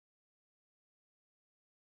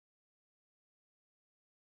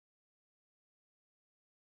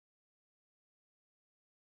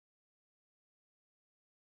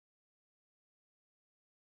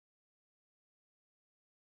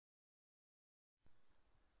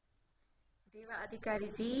देवा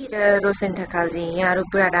अधिकारीजी र रोशन ढकालजी यहाँहरू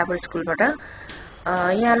बुढा डाबर स्कुलबाट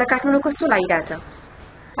यहाँलाई काठमाडौँ कस्तो लागिरहेछ?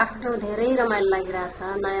 काठमाडौँ धेरै रमाइलो लागिरहेछ।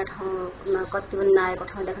 नयाँ ठाउँमा कति पनि नआएको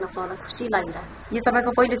ठाउँ देख्न पाउँदा खुसी लागिरहेछ। यो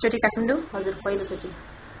तपाईँको पहिलोचोटि काठमाडौँ? हजुर, पहिलोचोटि।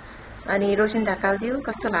 अनि रोशन ढकालजी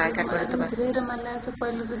कस्तो लाग्यो काठमाडौँ तपाईँ? धेरै रमाइलो लागेको छ।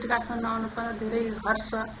 पहिलोचोटि काठमाडौँ आउनु पाउँदा धेरै हर्ष,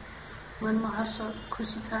 मनमा हर्ष,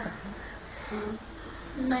 खुसी छ।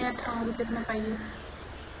 नयाँ ठाउँहरू देख्न पाइयो।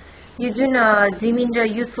 यो जुन जिमिन र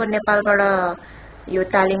युथ फर नेपालबाट यो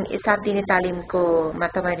तालिम 7 दिने तालिमकोमा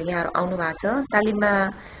तपाईँहरू यहाँहरू आउनु भएको छ। तालिममा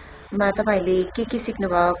तपाईँहरूले के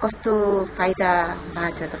सिक्नुभयो? कस्तो फाइदा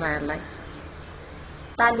भएको छ तपाईँहरूलाई?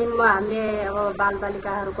 तालिममा हामीले अब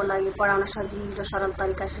बालबालिकाहरूको लागि पढाउन सजिलो सरल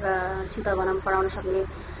तरिकासित भनौँ पढाउन सक्ने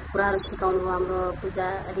कुराहरू सिकाउनु भयो हाम्रो पूजा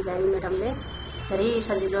अधिकारी म्याडमले। धेरै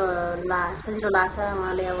सजिलो लाग्छ।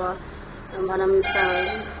 उहाँले अब भनौँ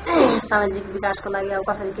सामाजिक विकासको लागि अब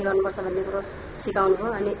कसरी के गर्नुपर्छ भन्ने कुरो सिकाउनु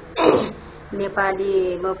भयो। अनि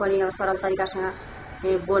नेपालीमा पनि अब सरल तरिकासँग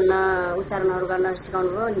बोल्न उच्चारणहरू गर्न सिकाउनु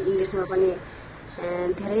भयो। अनि इङ्ग्लिसमा पनि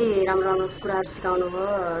धेरै राम्रो राम्रो कुराहरू सिकाउनु भयो।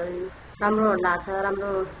 राम्रो लाग्छ,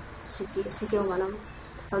 राम्रो सिक्यौँ भनौँ।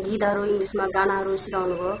 अब गीतहरू इङ्ग्लिसमा गानाहरू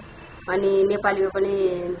सिकाउनु भयो। अनि नेपालीमा पनि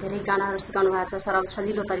धेरै गानाहरू सिकाउनु भएको छ। सरल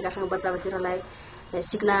सजिलो तरिकासँग बच्चा बच्चीहरूलाई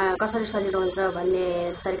सिक्न कसरी सजिलो हुन्छ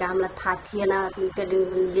भन्ने तरिका हामीलाई थाहा थिएन।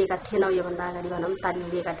 ट्रेनिङ लिएका थिएनौँ, योभन्दा अगाडि भनौँ तालिम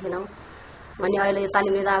लिएका थिएनौँ। अनि अहिले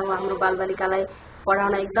तालिम लिँदा अब हाम्रो बालबालिकालाई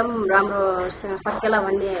पढाउन एकदम राम्रोसँग सकेला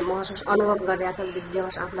भन्ने महसुस अनुभव गरिरहेको छ। जे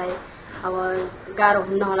होस् आफूलाई अब गाह्रो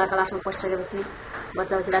हुन्न होला क्लासमा पसिसकेपछि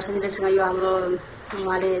बच्चा बच्चीलाई सजिलैसँग यो हाम्रो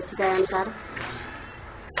उहाँले सिकाएअनुसार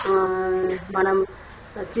भनौँ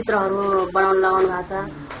चित्रहरू बनाउन लगाउनु भएको छ।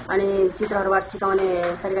 अनि चित्रहरूबाट सिकाउने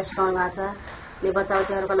तरिका सिकाउनु भएको छ। अनि बच्चा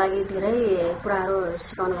बच्चीहरूको लागि धेरै कुराहरू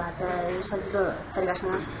सिकाउनु भएको छ। सजिलो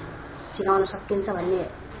तरिकासँग सिकाउन सकिन्छ भन्ने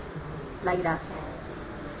लागिरहेछ।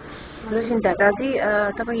 रोशन ढकालजी,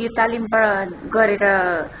 तपाईँ यो तालिम गरेर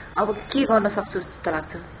अब के गर्न सक्छु जस्तो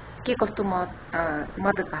लाग्छ? के कस्तो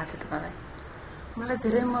मद्दत भएको छ तपाईँलाई? मलाई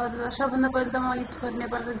धेरै मद्दत। सबभन्दा पहिला त म युथ फर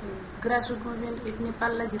नेपाल र ग्रासरुट मुभमेन्ट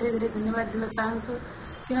नेपाललाई धेरै धेरै धन्यवाद दिन चाहन्छु।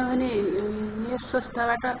 किनभने यस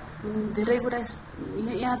संस्थाबाट धेरै कुरा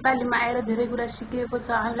यहाँ तालिममा आएर धेरै कुरा सिकेको छ।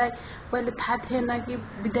 हामीलाई पहिले थाहा थिएन कि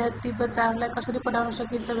विद्यार्थी बच्चाहरूलाई कसरी पढाउन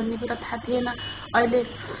सकिन्छ भन्ने कुरा थाहा थिएन। अहिले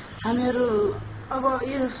हामीहरू अब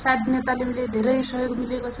यो 7 दिने तालिमले धेरै सहयोग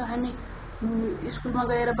मिलेको छ। हामी स्कुलमा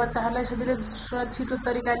गएर बच्चाहरूलाई सजिलै छिटो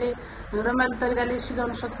तरिकाले रमाइलो तरिकाले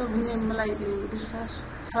सिकाउन सक्छौँ भन्ने मलाई विश्वास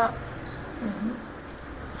छ।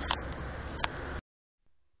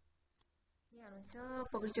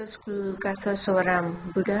 पोखरीचौर स्कुलका सर शोभराम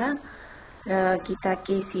बुढा र गीता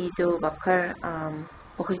केसी जो भर्खर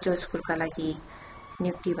पोखरीचौर स्कुलका लागि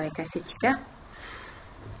नियुक्ति भएका शिक्षिका।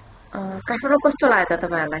 काठमाडौँ कस्तो लाग्यो त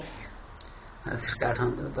तपाईँहरूलाई?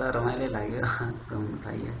 काठमाडौँ त रमाइलो लाग्यो, घुम्न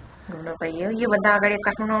पाइयो। योभन्दा अगाडि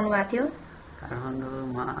काठमाडौँ आउनु भएको थियो?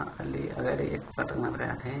 काठमाडौँमा अलि अगाडि एकपटक मात्रै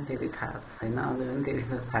आएको थिएँ, त्यति थाहा छैन। अझै पनि त्यति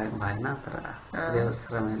त थाहा भएन, तर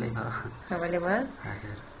रमाइलो भयो। रमाइलो भयो।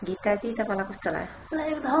 गीताजी, तपाईँलाई कस्तो लाग्यो? मलाई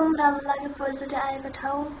एकदम राम्रो लाग्यो। पहिलोचोटि आएको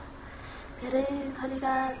ठाउँ, धेरै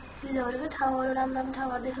थरीका चिजहरू ठाउँहरू राम्रो राम्रो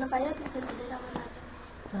ठाउँहरू देख्न पाइयो, त्यसैले धेरै राम्रो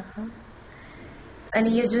लाग्यो। अनि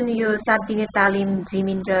यो जुन यो 7 दिने तालिम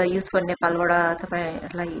जिमिन र युथ फर नेपालबाट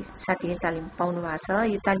तपाईँहरूलाई 7 दिने तालिम पाउनु भएको छ,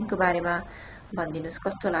 यो तालिमको बारेमा भनिदिनुहोस्,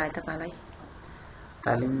 कस्तो लाग्यो तपाईँलाई?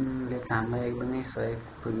 तालिमले त हामीलाई एकदमै सहयोग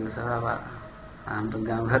पुगेको छ। अब हाम्रो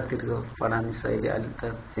गाउँघरतिरको पढाउने शैली अलिक त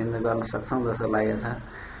चेन्ज गर्न सक्छौँ जस्तो लागेको छ।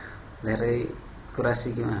 धेरै कुरा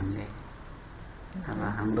सिक्यौँ हामीले। अब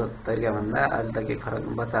हाम्रो तरिकाभन्दा अहिले त के फरक,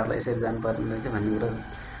 बच्चाहरूलाई यसरी जानुपर्ने रहेछ भन्ने कुरो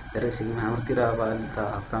धेरै सिक्यौँ। हाम्रोतिर अब अलि त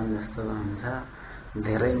हप्ताम जस्तो हुन्छ,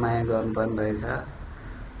 धेरै माया गर्नुपर्ने रहेछ।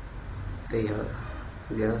 त्यही हो,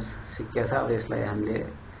 जे होस् सिकेको छ। अब यसलाई हामीले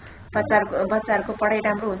बच्चाहरूको पढाइ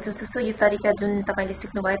राम्रो हुन्छ जस्तो यो तरिका जुन तपाईँले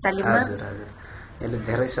सिक्नुभयो तालिममा? हजुर हजुर, यसले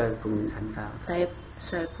धेरै सहयोग पुग्नेछ नि त।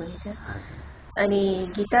 सहयोग पुग्नेछ। अनि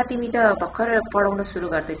गीता, तिमी त भर्खर पढाउन सुरु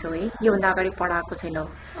गर्दैछौ है? योभन्दा अगाडि पढाएको छैनौ?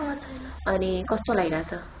 छैन। अनि कस्तो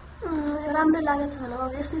लागिरहेछ? राम्रै लागेको छ भनौँ।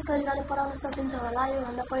 अब यस्तै तरिकाले पढाउन सकिन्छ होला,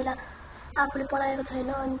 योभन्दा पहिला आफूले पढाएको छैन।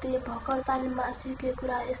 अनि त्यो भर्खर तालिममा सिकेको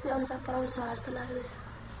कुरा यस्तै अनुसार पढाउँछ होला जस्तो लाग्दैछ।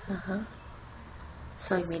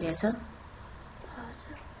 सहयोग मिलेछ।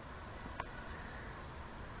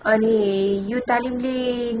 अनि यो तालिमले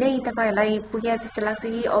नै तपाईँहरूलाई पुगे जस्तो लाग्छ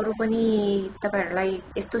कि अरू पनि तपाईँहरूलाई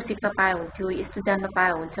यस्तो सिक्न पाए हुन्थ्यो, यस्तो जान्न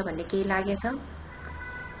पाए हुन्छ भन्ने केही लागेछ?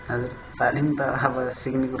 हजुर, तालिम त अब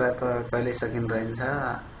सिक्ने कुरा त कहिल्यै सकिन्छ।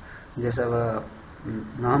 जस अब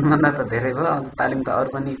नहुनुभन्दा त धेरै भयो। तालिम त अरू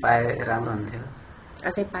पनि पाए राम्रो हुन्थ्यो।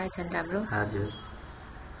 अझै पाए झन् राम्रो। हजुर।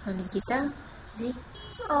 अनि गीता जी?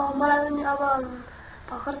 मलाई पनि अब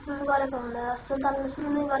भर्खर सुरु गरेको हुँदा सञ्चालन सुरु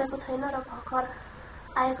नै गरेको छैन र भर्खर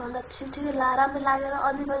आएको हुँदा ठिकै राम्रो लागेर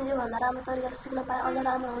अझै पनि योभन्दा राम्रो तरिकाले सिक्न पाए अझ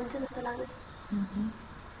राम्रो हुन्थ्यो जस्तो लाग्दैछ।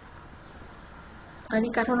 अनि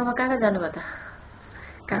काठमाडौँमा कहाँ जानुभयो त?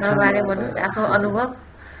 काठमाडौँ बारे भन्नुहोस्, आफ्नो अनुभव।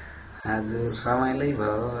 हजुर रमाइलै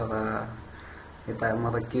भयो। अब यता म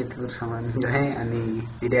त केतपुरसम्म गएँ अनि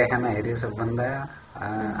चिडियाखाना हेऱ्यो सबभन्दा,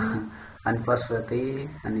 अनि पशुपति,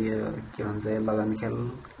 अनि यो के भन्छ लगन खेल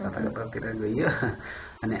कता कतातिर गइयो।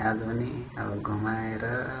 अनि आज पनि अब घुमाएर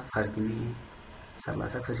फर्किने सल्लाह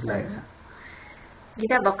छ, खुसी लागेको छ।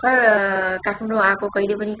 गीता भर्खर काठमाडौँ आएको,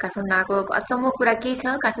 कहिले पनि काठमाडौँ आएको अचम्मको कुरा के छ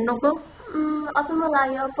काठमाडौँको? अचम्म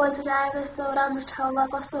लाग्यो। अब पहिलोचोटि आएको यस्तो राम्रो ठाउँमा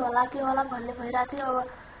कस्तो होला के होला भन्ने भइरहेको थियो। अब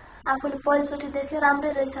आफूले पहिलोचोटि देख्यो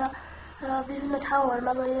राम्रै रहेछ र विभिन्न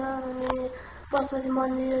ठाउँहरूमा गयो। अनि पशुपति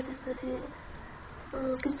मन्दिर, त्यसपछि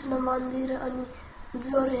कृष्ण मन्दिर, अनि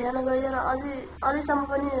जूहरू हेर्न गयो र अझैसम्म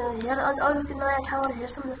पनि अरू नयाँ ठाउँहरू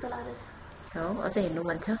हेर्छौँ जस्तो लाग्दैछ। हो, अझै हेर्नु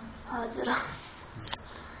मन छ? हजुर।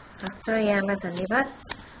 हस्, यहाँलाई धन्यवाद।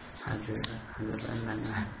 हजुर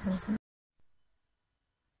धन्यवाद।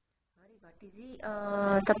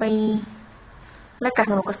 तपाईँलाई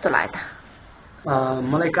काठमाडौँ कस्तो लाग्यो त?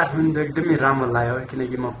 मलाई काठमाडौँ एकदमै राम्रो लाग्यो,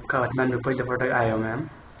 किनकि म काठमाडौँ पहिलोपटक आयो म्याम।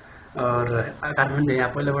 काठमाडौँ यहाँ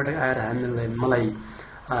पहिलोपटक आएर मलाई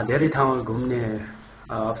धेरै ठाउँ घुम्ने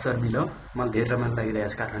अवसर मिल्यो। मलाई धेरै रमाइलो लागिरहेको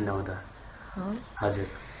छ काठमाडौँमा त। हजुर।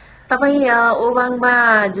 तपाईँ ओबाङमा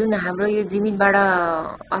जुन हाम्रो यो जिमिनबाट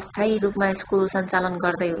अस्थायी रूपमा स्कुल सञ्चालन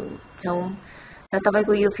गर्दै छौँ र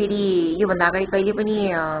तपाईँको यो फेरि योभन्दा अगाडि कहिले पनि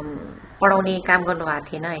पढाउने काम गर्नुभएको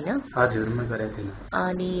थिएन होइन? हजुर, म गरेको थिएन।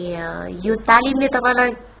 अनि यो तालिमले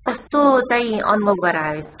तपाईँलाई कस्तो चाहिँ अनुभव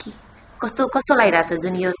गरायो कि कस्तो कस्तो लागिरहेछ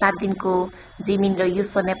जुन यो 7 दिनको जिमिन र युथ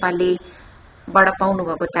फर नेपाललेबाट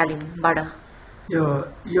पाउनुभएको तालिमबाट? यो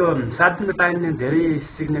 7 दिनको तालिमले धेरै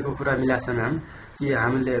सिक्नेको कुरा मिलाएको छ म्याम, कि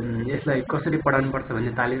हामीले यसलाई कसरी पढाउनुपर्छ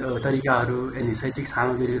भन्ने तरिकाहरू अनि शैक्षिक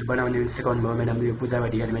सामग्रीहरू बनाउने सिकाउनु भयो म्याडमले, यो पूजा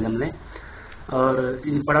अधिकारी म्याडमले।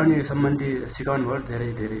 यिनी पढाउने सम्बन्धी सिकाउनु भयो, धेरै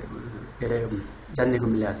धेरै जान्नेको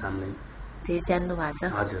मिलेको छ हामीलाई। धेरै जान्नु भएको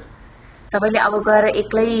छ? हजुर। तपाईँले अब गएर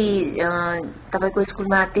एक्लै तपाईँको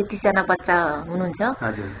स्कुलमा 33 जना बच्चा हुनुहुन्छ।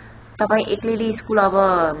 हजुर। तपाईँ एक्लैले स्कुल अब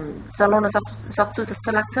चलाउन सक्छु जस्तो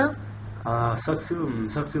लाग्छ?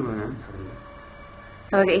 सक्छु म्याम।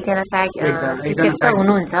 तपाईँको एकजना सहायक शिक्षक त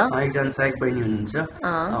हुनुहुन्छ? एकजना सहायक बहिनी हुनुहुन्छ,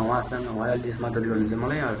 उहाँसँग उहाँले अलिअलि मद्दत गर्नुहुन्छ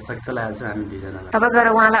मलाई, चलाइहाल्छु हामी दुईजनालाई। तपाईँ गएर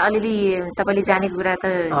उहाँलाई अलिअलि तपाईँले जानेको कुरा त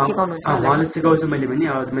सिकाउनुहुन्छ? उहाँले सिकाउँछु मैले पनि।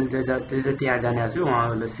 अब मैले जे त्यहाँ जानेको छु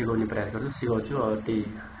उहाँहरूलाई सिकाउने प्रयास गर्छु, सिकाउँछु।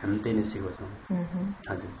 हामी त्यही नै सिकाउँछौँ।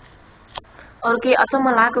 हजुर। अरू केही अचम्म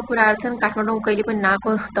लागेको कुराहरू छन् काठमाडौँ कहिले पनि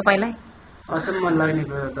नआएको तपाईँलाई? अचम्म लाग्ने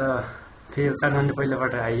कुरा त थियो, काठमाडौँ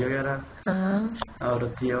पहिलोपटक आइयो र अरू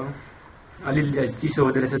थियो अलिअलि चिसो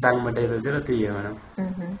हुँदो रहेछ दाङबाट यतातिर, त्यही हो म्याडम।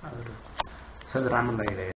 सब राम्रो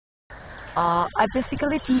लागिरहेको। I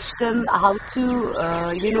basically teach them how to,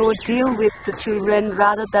 deal with the children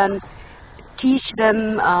rather than teach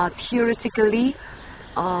them theoretically.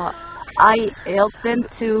 I help them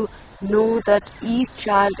to know that each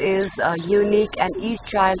child is unique and each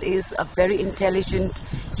child is a very intelligent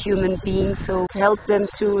human being. So help them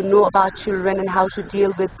to know about children and how to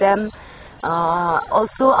deal with them.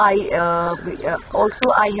 Also I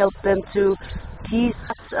help them to teach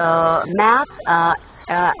math,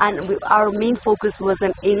 and our main focus was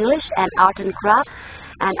in English and art and craft.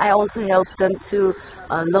 And I also help them to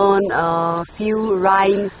learn a few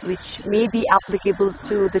rhymes which may be applicable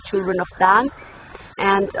to the children of Dang.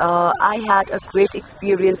 And I had a great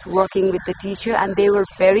experience working with the teacher, and they were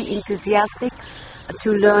very enthusiastic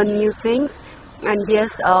to learn new things. And yes,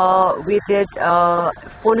 we did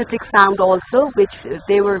phonetic sound also, which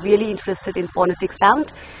they were really interested in phonetic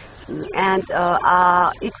sound. And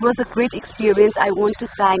it was a great experience. I want to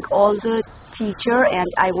thank all the teacher, and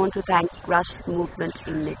I want to thank grassroots movement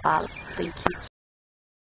in Nepal. Thank you.